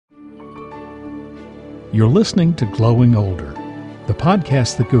You're listening to Glowing Older, the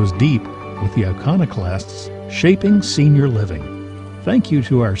podcast that goes deep with the iconoclasts shaping senior living. Thank you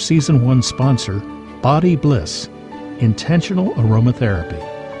to our Season 1 sponsor, Body Bliss, intentional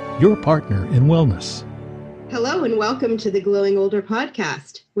aromatherapy, your partner in wellness. Hello and welcome to the Glowing Older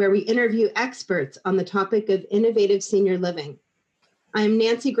podcast, where we interview experts on the topic of innovative senior living. I'm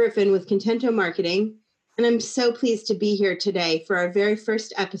Nancy Griffin with Contento Marketing, and I'm so pleased to be here today for our very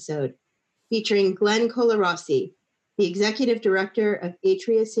first episode, featuring Glenn Colarossi, the Executive Director of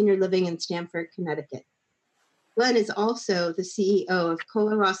Atria Senior Living in Stamford, Connecticut. Glenn is also the CEO of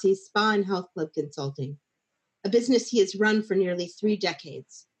Colarossi Spa and Health Club Consulting, a business he has run for nearly 3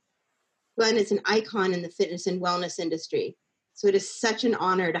 decades. Glenn is an icon in the fitness and wellness industry, so it is such an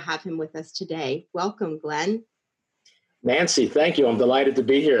honor to have him with us today. Welcome, Glenn. Nancy, thank you. I'm delighted to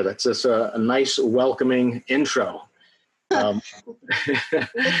be here. That's just a nice, welcoming intro. Well,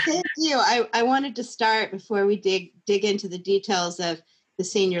 thank you. I wanted to start before we dig into the details of the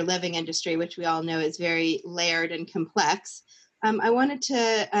senior living industry, which we all know is very layered and complex. I wanted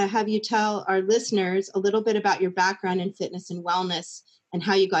to have you tell our listeners a little bit about your background in fitness and wellness and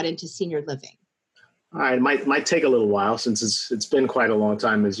how you got into senior living. All right, it might take a little while since it's been quite a long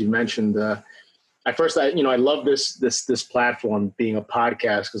time, as you mentioned. I love this platform being a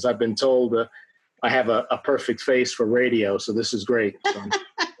podcast because I've been told I have a perfect face for radio, so this is great. So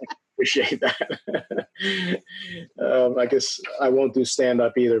I appreciate that. I guess I won't do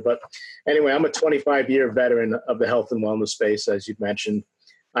stand-up either. But anyway, I'm a 25-year veteran of the health and wellness space, as you've mentioned.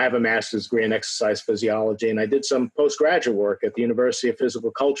 I have a master's degree in exercise physiology, and I did some postgraduate work at the University of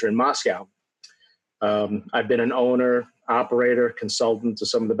Physical Culture in Moscow. I've been an owner, operator, consultant to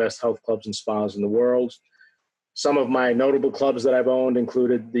some of the best health clubs and spas in the world. Some of my notable clubs that I've owned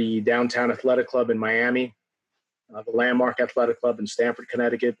included the Downtown Athletic Club in Miami, the Landmark Athletic Club in Stamford,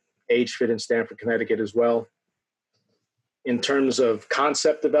 Connecticut, AgeFit in Stamford, Connecticut as well. In terms of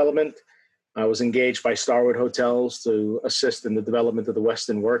concept development, I was engaged by Starwood Hotels to assist in the development of the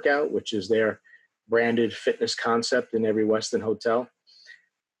Westin Workout, which is their branded fitness concept in every Westin hotel.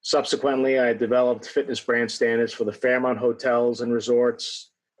 Subsequently, I developed fitness brand standards for the Fairmont Hotels and Resorts,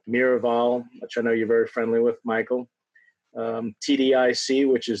 Miraval, which I know you're very friendly with, Michael, TDIC,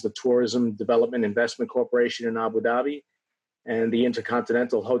 which is the Tourism Development Investment Corporation in Abu Dhabi, and the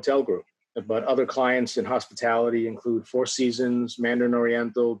Intercontinental Hotel Group. But other clients in hospitality include Four Seasons, Mandarin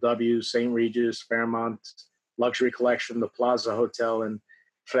Oriental, W, St. Regis, Fairmont, Luxury Collection, the Plaza Hotel, and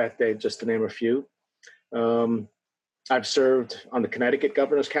Frette, just to name a few. I've served on the Connecticut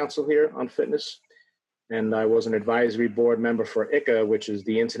Governor's Council here on fitness, and I was an advisory board member for ICA, which is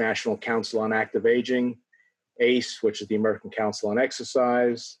the International Council on Active Aging, ACE, which is the American Council on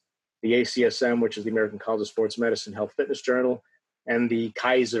Exercise, the ACSM, which is the American College of Sports Medicine Health Fitness Journal, and the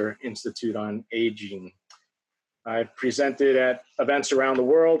Kaiser Institute on Aging. I've presented at events around the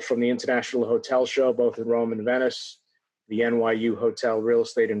world, from the International Hotel Show, both in Rome and Venice, the NYU Hotel Real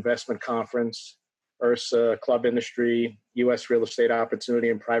Estate Investment Conference, IRSA Club Industry, U.S. Real Estate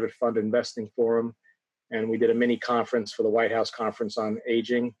Opportunity and Private Fund Investing Forum, and we did a mini conference for the White House Conference on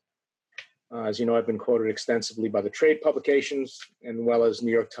Aging. As you know, I've been quoted extensively by the trade publications, as well as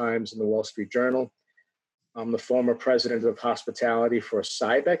New York Times and the Wall Street Journal. I'm the former president of hospitality for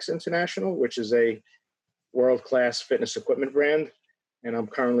Cybex International, which is a world-class fitness equipment brand. And I'm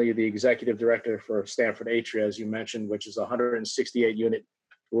currently the executive director for Stamford Atria, as you mentioned, which is a 168-unit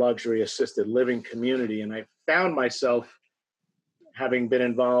luxury assisted living community. And I found myself, having been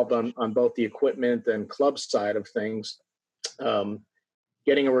involved on both the equipment and club side of things,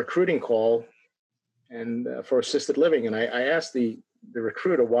 getting a recruiting call and for assisted living. And I asked the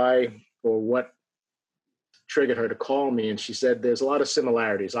recruiter why or what triggered her to call me. And she said, there's a lot of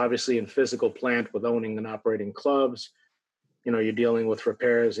similarities, obviously in physical plant with owning and operating clubs. You know, you're dealing with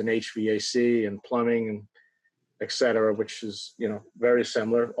repairs in HVAC and plumbing and et cetera, which is, very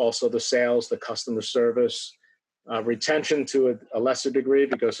similar. Also the sales, the customer service, retention to a lesser degree,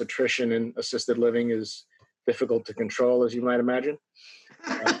 because attrition in assisted living is difficult to control, as you might imagine.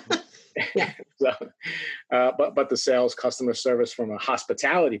 Yeah. But the sales, customer service from a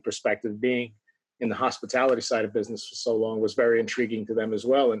hospitality perspective, being in the hospitality side of business for so long, was very intriguing to them as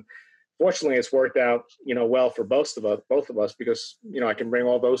well. And fortunately, it's worked out, well for both of us, because, I can bring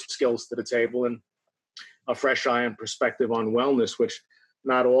all those skills to the table and a fresh eye and perspective on wellness, which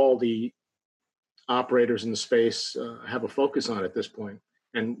not all the operators in the space have a focus on at this point,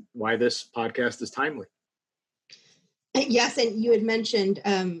 and why this podcast is timely. Yes, and you had mentioned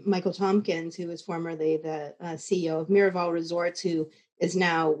Michael Tompkins, who was formerly the CEO of Miraval Resorts, who is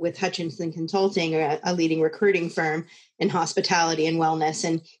now with Hutchinson Consulting, a leading recruiting firm in hospitality and wellness.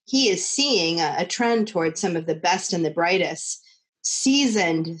 And he is seeing a trend towards some of the best and the brightest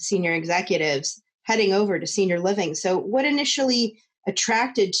seasoned senior executives heading over to senior living. So what initially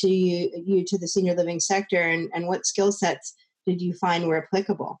attracted to you to the senior living sector, and what skill sets did you find were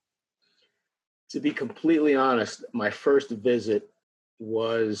applicable? To be completely honest, my first visit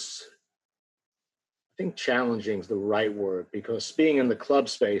was, I think challenging is the right word, because being in the club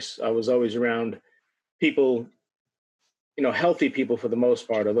space, I was always around people, healthy people for the most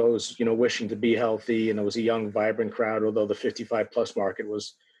part, or those, wishing to be healthy. And it was a young, vibrant crowd, although the 55 plus market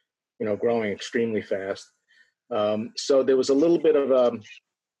was, growing extremely fast. So there was a little bit of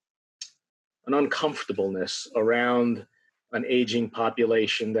an uncomfortableness around an aging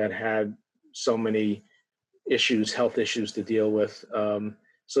population that had so many issues, health issues to deal with.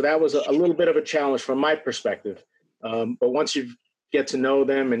 So that was a little bit of a challenge from my perspective. But once you get to know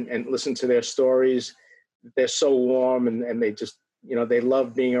them and listen to their stories, they're so warm, and they just, they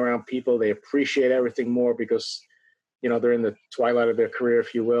love being around people. They appreciate everything more because, they're in the twilight of their career,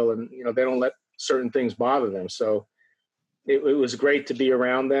 if you will, and, they don't let certain things bother them. So it was great to be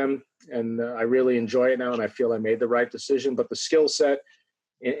around them, and I really enjoy it now, and I feel I made the right decision. But the skill set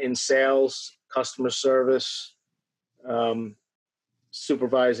in sales, customer service,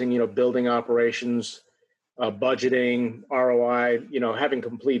 supervising, building operations, budgeting, ROI, having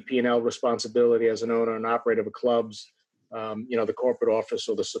complete P&L responsibility as an owner and operator of clubs, the corporate office,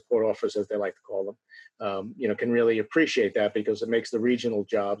 or the support office, as they like to call them, can really appreciate that, because it makes the regional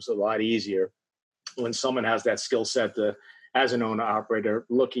jobs a lot easier when someone has that skill set as an owner operator,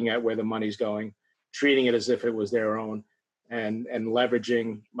 looking at where the money's going, treating it as if it was their own, and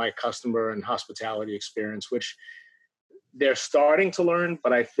leveraging my customer and hospitality experience, which they're starting to learn,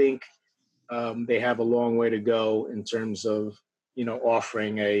 but I think they have a long way to go in terms of,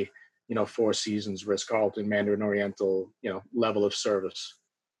 offering a, Four Seasons, Ritz-Carlton, Mandarin Oriental, level of service.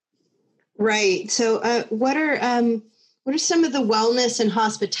 Right. So what are some of the wellness and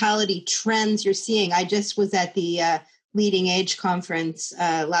hospitality trends you're seeing? I just was at the Leading Age conference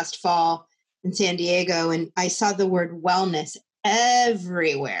last fall in San Diego, and I saw the word wellness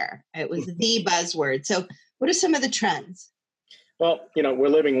everywhere. It was the buzzword. So what are some of the trends? Well, we're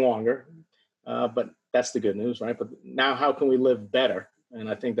living longer, but that's the good news, right? But now how can we live better? And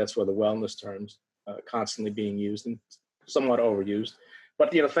I think that's where the wellness terms constantly being used and somewhat overused.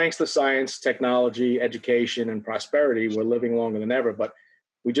 But, thanks to science, technology, education, and prosperity, we're living longer than ever. But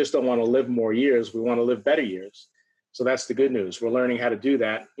we just don't want to live more years. We want to live better years. So that's the good news. We're learning how to do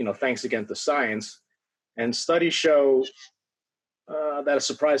that, thanks again to science. And studies show that a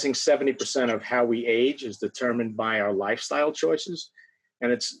surprising 70% of how we age is determined by our lifestyle choices.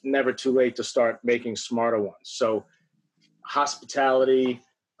 And it's never too late to start making smarter ones. So hospitality,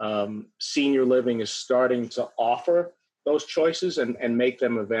 senior living is starting to offer those choices and make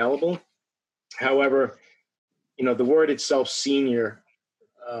them available. However, the word itself, senior,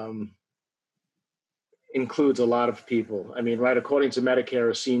 includes a lot of people. I mean, right, according to Medicare,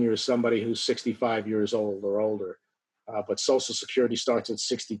 a senior is somebody who's 65 years old or older, but Social Security starts at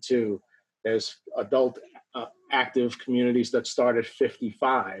 62. There's adult active communities that start at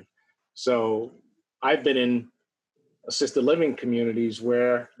 55. So I've been in assisted living communities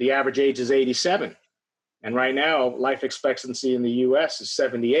where the average age is 87. And right now, life expectancy in the US is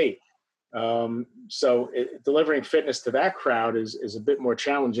 78. So delivering fitness to that crowd is a bit more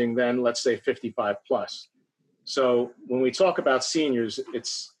challenging than, let's say, 55 plus. So when we talk about seniors,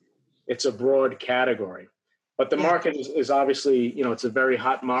 it's a broad category. But the market is obviously, it's a very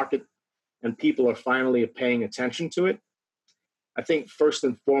hot market, and people are finally paying attention to it. I think first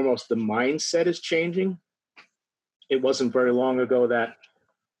and foremost, the mindset is changing. It wasn't very long ago that,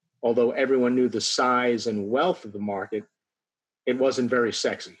 although everyone knew the size and wealth of the market, it wasn't very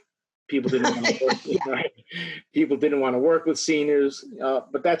sexy. People didn't want to work, right? People didn't want to work with seniors,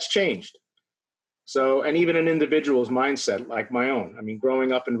 but that's changed. So, and even an individual's mindset, like my own. I mean,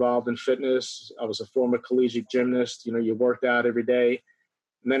 growing up involved in fitness, I was a former collegiate gymnast. You worked out every day.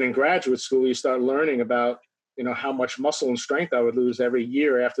 And then in graduate school, you start learning about, how much muscle and strength I would lose every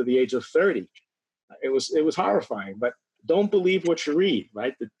year after the age of 30. It was horrifying, but don't believe what you read,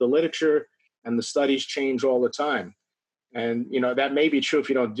 right? The literature and the studies change all the time. And, that may be true if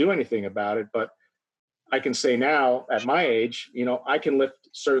you don't do anything about it, but I can say now at my age, I can lift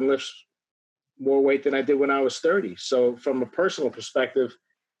certain lifts more weight than I did when I was 30. So from a personal perspective,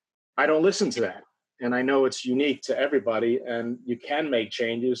 I don't listen to that. And I know it's unique to everybody, and you can make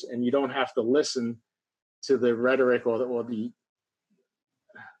changes, and you don't have to listen to the rhetoric or the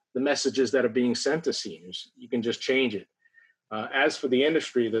messages that are being sent to seniors. You can just change it. As for the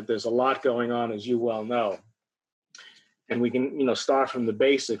industry, that there's a lot going on, as you well know, and we can, start from the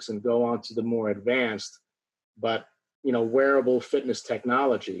basics and go on to the more advanced. But, wearable fitness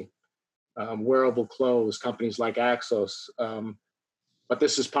technology, wearable clothes, companies like Axos. But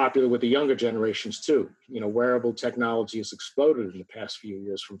this is popular with the younger generations too. Wearable technology has exploded in the past few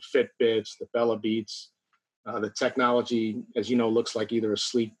years, from Fitbits, the Bella Beats. The technology, as you know, looks like either a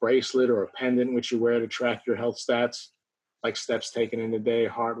sleep bracelet or a pendant which you wear to track your health stats, like steps taken in a day,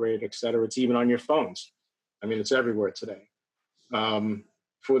 heart rate, et cetera. It's even on your phones. I mean, it's everywhere today.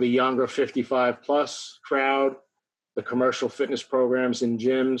 For the younger 55 plus crowd, the commercial fitness programs in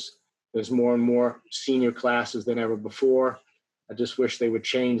gyms, there's more and more senior classes than ever before. I just wish they would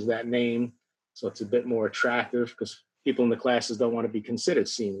change that name so it's a bit more attractive, because people in the classes don't want to be considered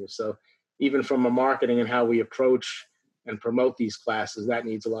seniors. So even from a marketing and how we approach and promote these classes, that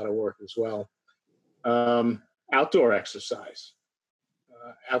needs a lot of work as well. Outdoor exercise.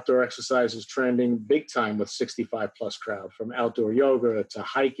 Outdoor exercise is trending big time with 65 plus crowd, from outdoor yoga to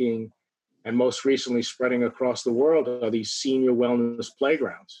hiking, and most recently spreading across the world are these senior wellness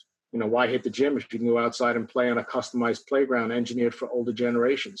playgrounds. Why hit the gym if you can go outside and play on a customized playground engineered for older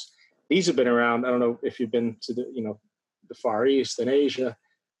generations? These have been around. I don't know if you've been to the Far East and Asia.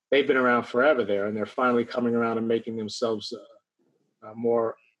 They've been around forever there, and they're finally coming around and making themselves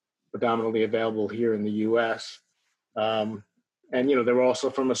more predominantly available here in the U.S. And they're also,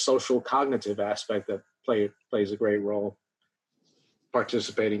 from a social cognitive aspect, that plays a great role,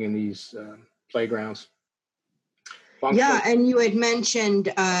 participating in these playgrounds. Yeah, and you had mentioned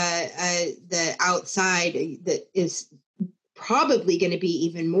the outside that is probably going to be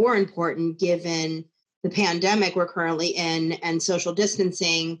even more important given the pandemic we're currently in and social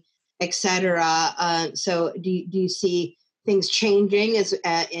distancing, et cetera. So do you see things changing as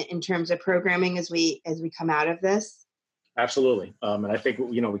in terms of programming as we come out of this? Absolutely. And I think,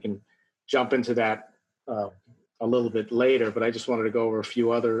 we can jump into that a little bit later, but I just wanted to go over a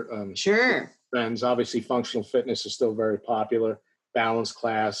few other Sure. trends. Obviously, functional fitness is still very popular. Balance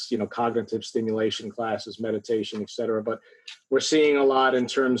class, cognitive stimulation classes, meditation, et cetera. But we're seeing a lot in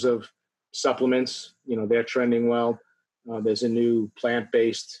terms of supplements. They're trending well. There's a new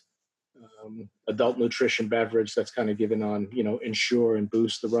plant-based adult nutrition beverage that's kind of given on, Ensure and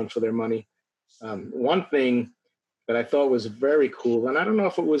Boost the run for their money. One thing that I thought was very cool, and I don't know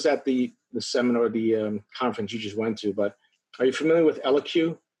if it was at the seminar or the conference you just went to, but are you familiar with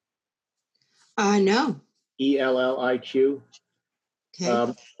Elliq? No. ELLIQ.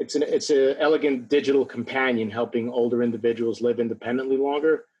 Okay. It's an elegant digital companion helping older individuals live independently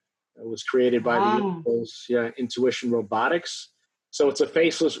longer. It was created by the Intuition Robotics. So it's a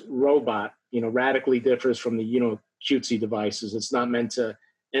faceless robot. Radically differs from the cutesy devices. It's not meant to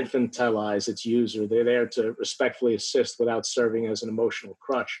infantilize its user. They're there to respectfully assist without serving as an emotional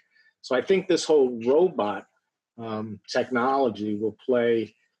crutch. So I think this whole robot technology will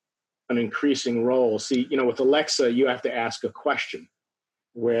play an increasing role. See, with Alexa, you have to ask a question,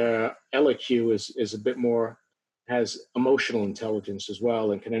 where Elliq is a bit more, has emotional intelligence as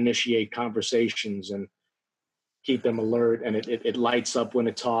well, and can initiate conversations and keep them alert. And it lights up when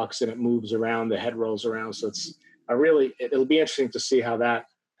it talks, and it moves around, the head rolls around. So it'll be interesting to see how that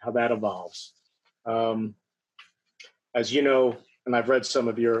evolves. As you know, and I've read some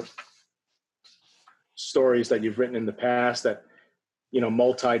of your stories that you've written in the past, that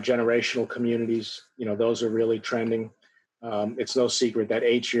multi-generational communities, those are really trending. It's no secret that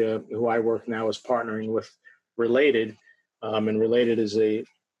Atria, who I work now, is partnering with Related, and Related is a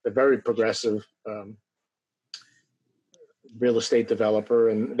very progressive real estate developer,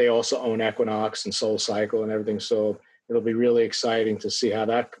 and they also own Equinox and SoulCycle and everything. So it'll be really exciting to see how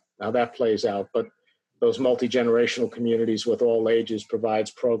that plays out. But those multi-generational communities with all ages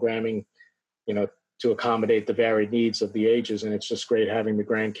provides programming, to accommodate the varied needs of the ages. And it's just great having the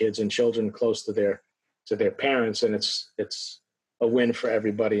grandkids and children close to their parents. And it's a win for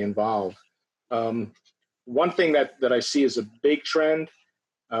everybody involved. One thing that I see as a big trend,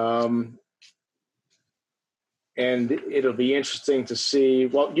 and it'll be interesting to see,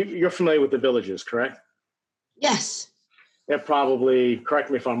 well, you're familiar with the Villages, correct? Yes. They're probably,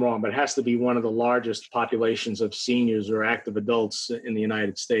 correct me if I'm wrong, but it has to be one of the largest populations of seniors or active adults in the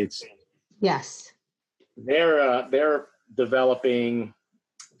United States. Yes. They're developing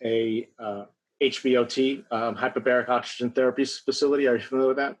a HBOT, hyperbaric oxygen therapy facility. Are you familiar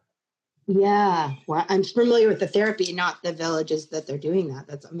with that? Yeah. Well, I'm familiar with the therapy, not the Villages that they're doing that.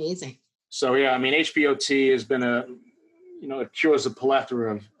 That's amazing. So yeah, I mean, HBOT has been it cures a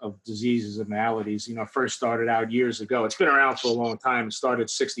plethora of diseases and maladies. First started out years ago. It's been around for a long time. It started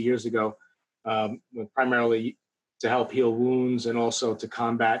 60 years ago, primarily to help heal wounds and also to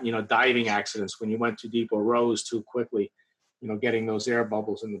combat, diving accidents when you went too deep or rose too quickly, getting those air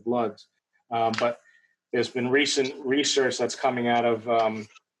bubbles in the blood. But there's been recent research that's coming out of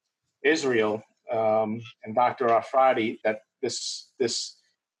Israel and Dr. Afradi that this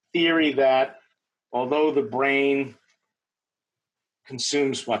theory that although the brain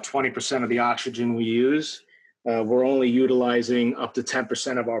consumes 20% of the oxygen we use, we're only utilizing up to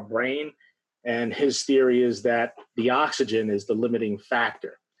 10% of our brain. And his theory is that the oxygen is the limiting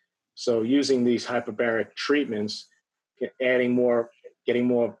factor. So using these hyperbaric treatments, getting more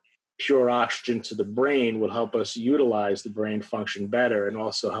pure oxygen to the brain will help us utilize the brain function better and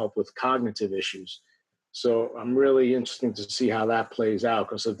also help with cognitive issues. So I'm really interested to see how that plays out,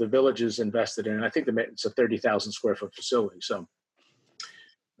 because if the village is invested in, I think it's a 30,000 square foot facility. So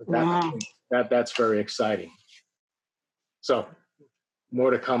Wow. that's very exciting. So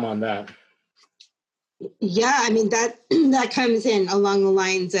more to come on that. Yeah, I mean, that comes in along the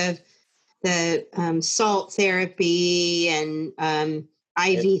lines of the salt therapy and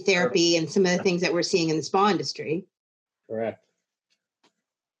IV therapy and some of the things that we're seeing in the spa industry. Correct.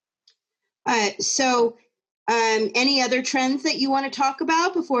 So any other trends that you want to talk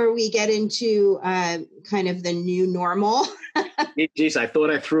about before we get into kind of the new normal? Geez, I thought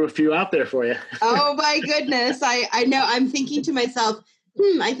I threw a few out there for you. Oh my goodness. I know. I'm thinking to myself,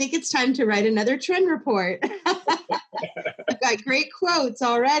 I think it's time to write another trend report. I've got great quotes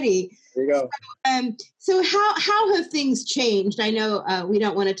already. There you go. So how have things changed? I know we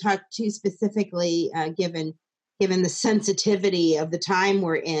don't want to talk too specifically given the sensitivity of the time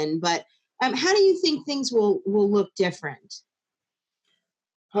we're in, but how do you think things will look different?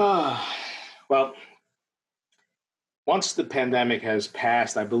 Well, once the pandemic has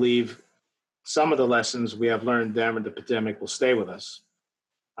passed, I believe some of the lessons we have learned during the pandemic will stay with us.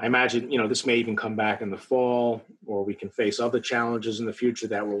 I imagine, this may even come back in the fall, or we can face other challenges in the future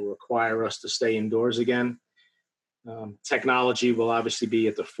that will require us to stay indoors again. Technology will obviously be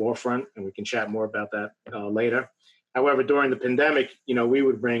at the forefront, and we can chat more about that later. However, during the pandemic, we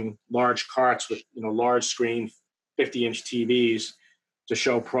would bring large carts with, large screen, 50-inch TVs to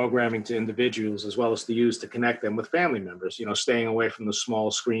show programming to individuals, as well as to use to connect them with family members, staying away from the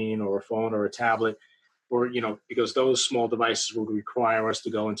small screen or a phone or a tablet, or, because those small devices would require us to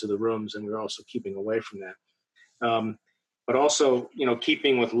go into the rooms, and we're also keeping away from that. But also,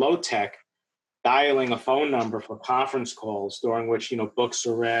 keeping with low tech, dialing a phone number for conference calls during which, books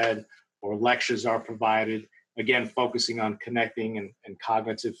are read or lectures are provided, again, focusing on connecting and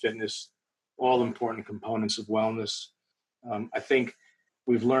cognitive fitness, all important components of wellness. I think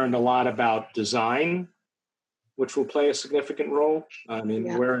we've learned a lot about design, which will play a significant role. I mean,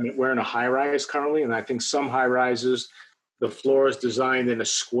 Yeah. we're in a high rise currently, and I think some high rises, the floor is designed in a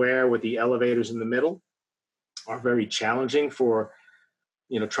square with the elevators in the middle, are very challenging for,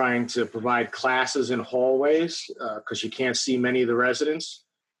 trying to provide classes in hallways because you can't see many of the residents.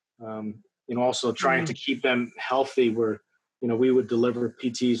 Also trying to keep them healthy, where, we would deliver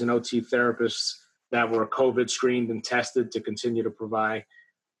PTs and OT therapists that were COVID screened and tested to continue to provide,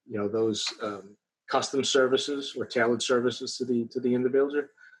 those custom services or tailored services to the individual.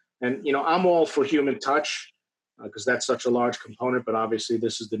 And, I'm all for human touch because that's such a large component, but obviously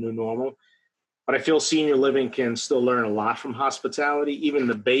this is the new normal. But I feel senior living can still learn a lot from hospitality, even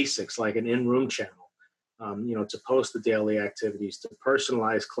the basics like an in-room channel, to post the daily activities, to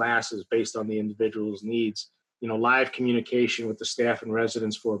personalize classes based on the individual's needs, live communication with the staff and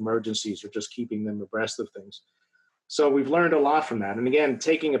residents for emergencies or just keeping them abreast of things. So we've learned a lot from that. And again,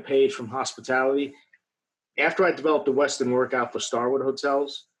 taking a page from hospitality, after I developed the Western workout for Starwood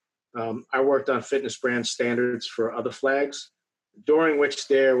hotels, I worked on fitness brand standards for other flags, during which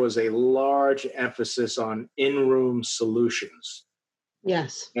there was a large emphasis on in-room solutions.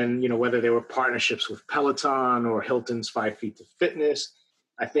 Yes. And, whether they were partnerships with Peloton or Hilton's 5 Feet to Fitness,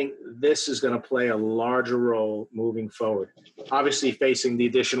 I think this is going to play a larger role moving forward. Obviously facing the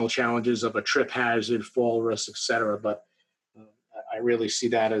additional challenges of a trip hazard, fall risk, et cetera, but I really see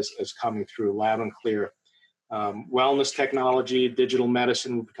that as coming through loud and clear. Wellness technology, digital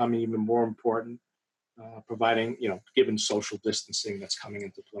medicine will become even more important, providing, given social distancing that's coming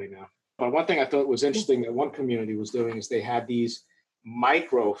into play now. But one thing I thought was interesting that one community was doing is they had these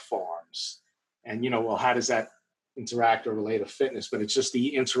micro farms, and, how does that interact or relate to fitness? But it's just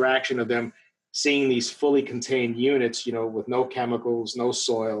the interaction of them seeing these fully contained units, with no chemicals, no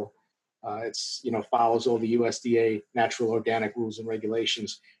soil. It's, follows all the USDA natural organic rules and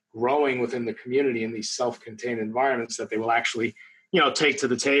regulations, growing within the community in these self-contained environments that they will actually, take to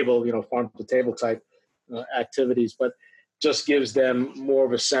the table, farm to table type activities. But just gives them more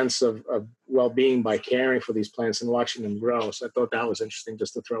of a sense of well-being by caring for these plants and watching them grow. So I thought that was interesting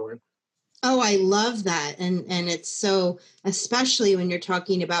just to throw in. Oh, I love that. And it's so, especially when you're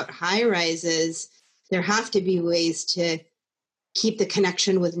talking about high rises, there have to be ways to keep the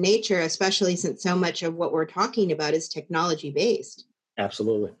connection with nature, especially since so much of what we're talking about is technology based.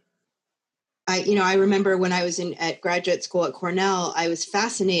 Absolutely. I remember when I was at graduate school at Cornell, I was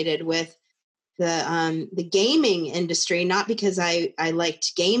fascinated with the gaming industry, not because I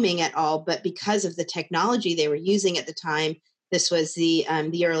liked gaming at all, but because of the technology they were using at the time. This was the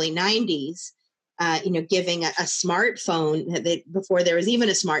early 90s, giving a smartphone before there was even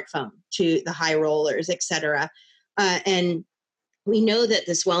a smartphone to the high rollers, et cetera. And we know that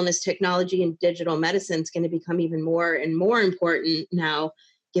this wellness technology and digital medicine is going to become even more and more important now,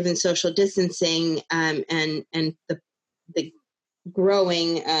 given social distancing and the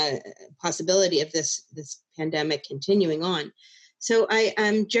growing possibility of this pandemic continuing on. So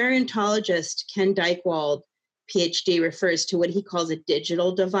gerontologist Ken Dykewald, PhD, refers to what he calls a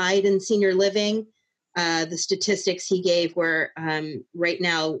digital divide in senior living. The statistics he gave were right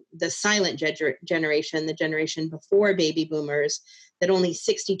now the silent generation, the generation before baby boomers, that only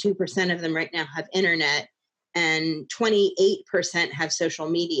 62% of them right now have internet and 28% have social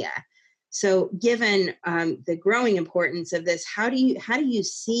media. So given the growing importance of this, how do you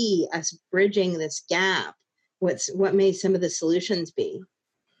see us bridging this gap? What may some of the solutions be?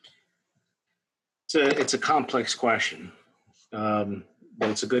 It's a complex question, but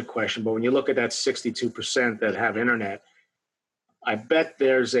it's a good question. But when you look at that 62% that have internet, I bet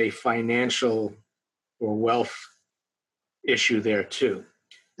there's a financial or wealth issue there too.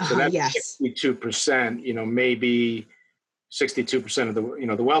 So that yes. 62%, maybe 62% of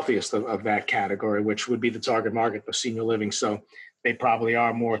the wealthiest of that category, which would be the target market for senior living. So they probably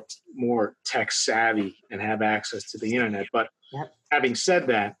are more tech savvy and have access to the internet. But having said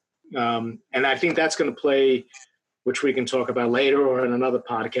that, and I think that's going to play, which we can talk about later or in another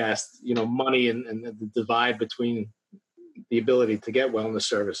podcast, money and the divide between the ability to get wellness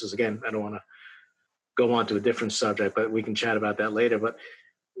services. Again, I don't want to go on to a different subject, but we can chat about that later. But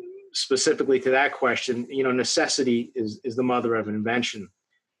specifically to that question, necessity is the mother of invention.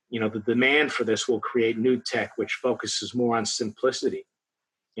 The demand for this will create new tech, which focuses more on simplicity.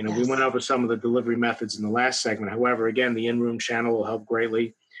 Yes. We went over some of the delivery methods in the last segment. However, again, the in-room channel will help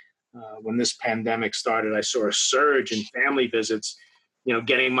greatly. When this pandemic started, I saw a surge in family visits,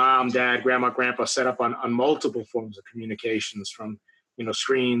 getting mom, dad, grandma, grandpa set up on multiple forms of communications from,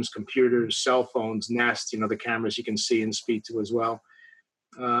 screens, computers, cell phones, Nest, the cameras you can see and speak to as well.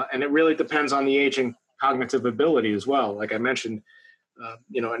 And it really depends on the aging cognitive ability as well. Like I mentioned,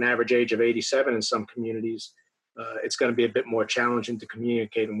 an average age of 87 in some communities, it's going to be a bit more challenging to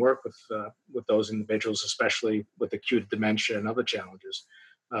communicate and work with those individuals, especially with acute dementia and other challenges.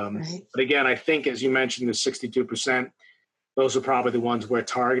 Right. But again, I think, as you mentioned, the 62%, those are probably the ones we're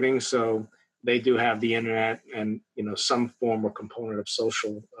targeting. So they do have the internet and, some form or component of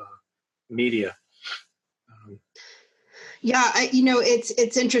social media. Yeah,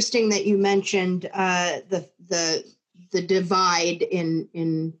 it's interesting that you mentioned the divide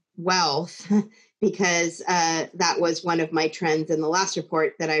in wealth, because that was one of my trends in the last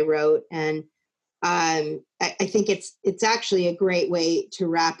report that I wrote, and I think it's actually a great way to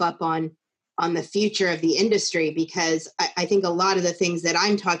wrap up on the future of the industry, because I think a lot of the things that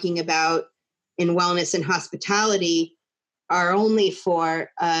I'm talking about in wellness and hospitality are only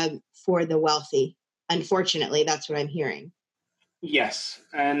for the wealthy. Unfortunately, that's what I'm hearing. Yes.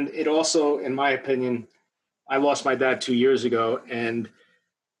 And it also, in my opinion, I lost my dad 2 years ago, and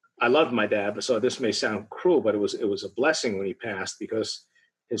I loved my dad. So this may sound cruel, but it was a blessing when he passed, because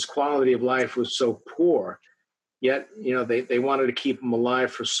his quality of life was so poor. Yet, they wanted to keep him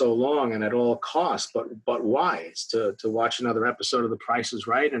alive for so long and at all costs. But why? It's to watch another episode of The Price is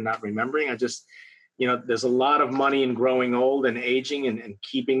Right and not remembering. I just, there's a lot of money in growing old and aging and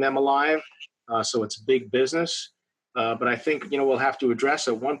keeping them alive. So it's big business. But I think, we'll have to address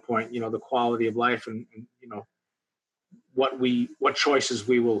at one point, the quality of life and what choices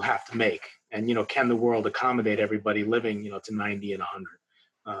we will have to make. And, can the world accommodate everybody living, to 90 and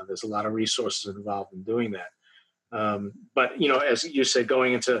 100? There's a lot of resources involved in doing that. But, as you said,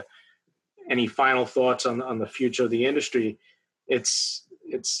 going into any final thoughts on the future of the industry, it's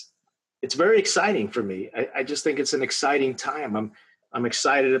very exciting for me. I just think it's an exciting time. I'm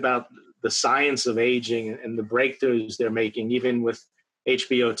excited about the science of aging and the breakthroughs they're making, even with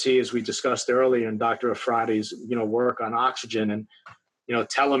HBOT, as we discussed earlier, and Dr. Efrati's, work on oxygen and,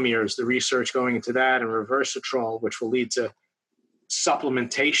 telomeres, the research going into that, and resveratrol, which will lead to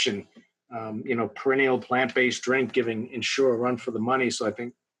supplementation Perennial plant-based drink giving Ensure a run for the money. So I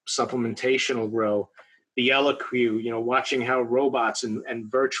think supplementation will grow. The EloQ, watching how robots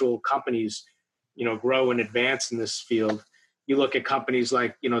and virtual companies, grow and advance in this field. You look at companies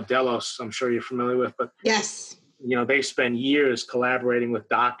like, Delos, I'm sure you're familiar with, but yes, they spend years collaborating with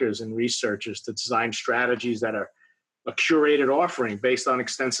doctors and researchers to design strategies that are a curated offering based on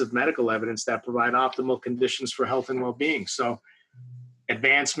extensive medical evidence that provide optimal conditions for health and well-being. So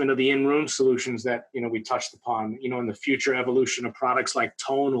advancement of the in-room solutions that, we touched upon, in the future evolution of products like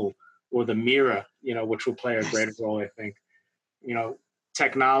Tonal or the Mira, which will play a greater role, I think.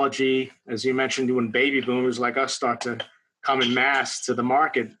 Technology, as you mentioned, when baby boomers like us start to come in mass to the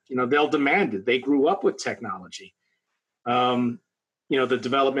market, they'll demand it. They grew up with technology. The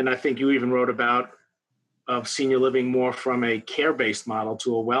development, I think you even wrote about, of senior living more from a care-based model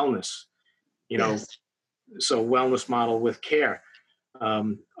to a wellness, so wellness model with care.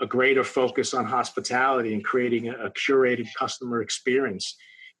 A greater focus on hospitality and creating a curated customer experience.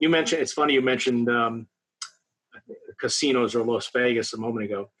 You mentioned, it's funny you mentioned casinos or Las Vegas a moment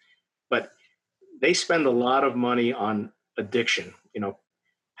ago, but they spend a lot of money on addiction,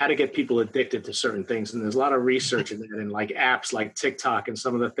 how to get people addicted to certain things. And there's a lot of research in that, and like apps like TikTok and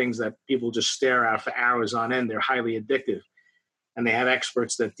some of the things that people just stare at for hours on end, they're highly addictive. And they have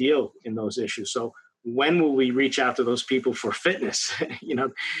experts that deal in those issues. So when will we reach out to those people for fitness,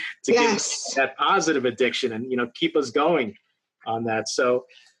 to give us that positive addiction and, keep us going on that. So,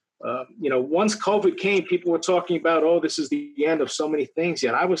 once COVID came, people were talking about, oh, this is the end of so many things.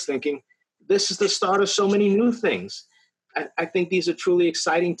 Yet I was thinking, this is the start of so many new things. I think these are truly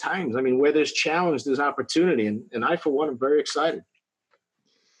exciting times. I mean, where there's challenge, there's opportunity. And I, for one, am very excited.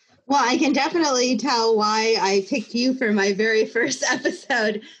 Well, I can definitely tell why I picked you for my very first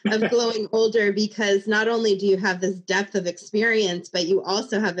episode of Glowing Older, because not only do you have this depth of experience, but you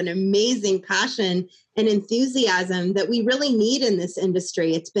also have an amazing passion and enthusiasm that we really need in this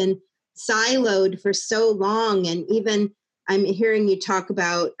industry. It's been siloed for so long. And even I'm hearing you talk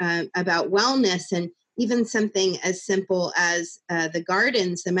about wellness, and even something as simple as the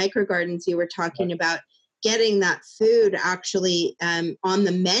gardens, the micro gardens you were talking about, getting that food actually on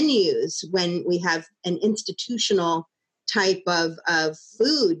the menus when we have an institutional type of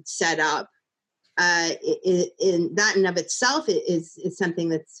food set up. In that and of itself is something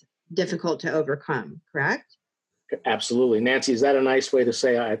that's difficult to overcome, correct? Absolutely. Nancy, is that a nice way to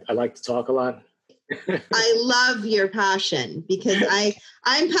say I like to talk a lot? I love your passion, because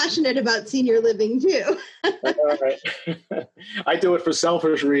I'm passionate about senior living too. All right. I do it for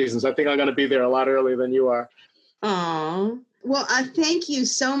selfish reasons. I think I'm going to be there a lot earlier than you are. Oh, well, thank you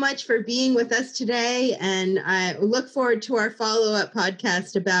so much for being with us today. And I look forward to our follow-up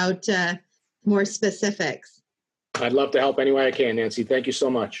podcast about more specifics. I'd love to help any way I can, Nancy. Thank you so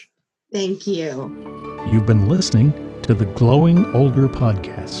much. Thank you. You've been listening to the Glowing Older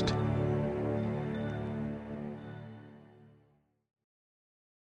podcast.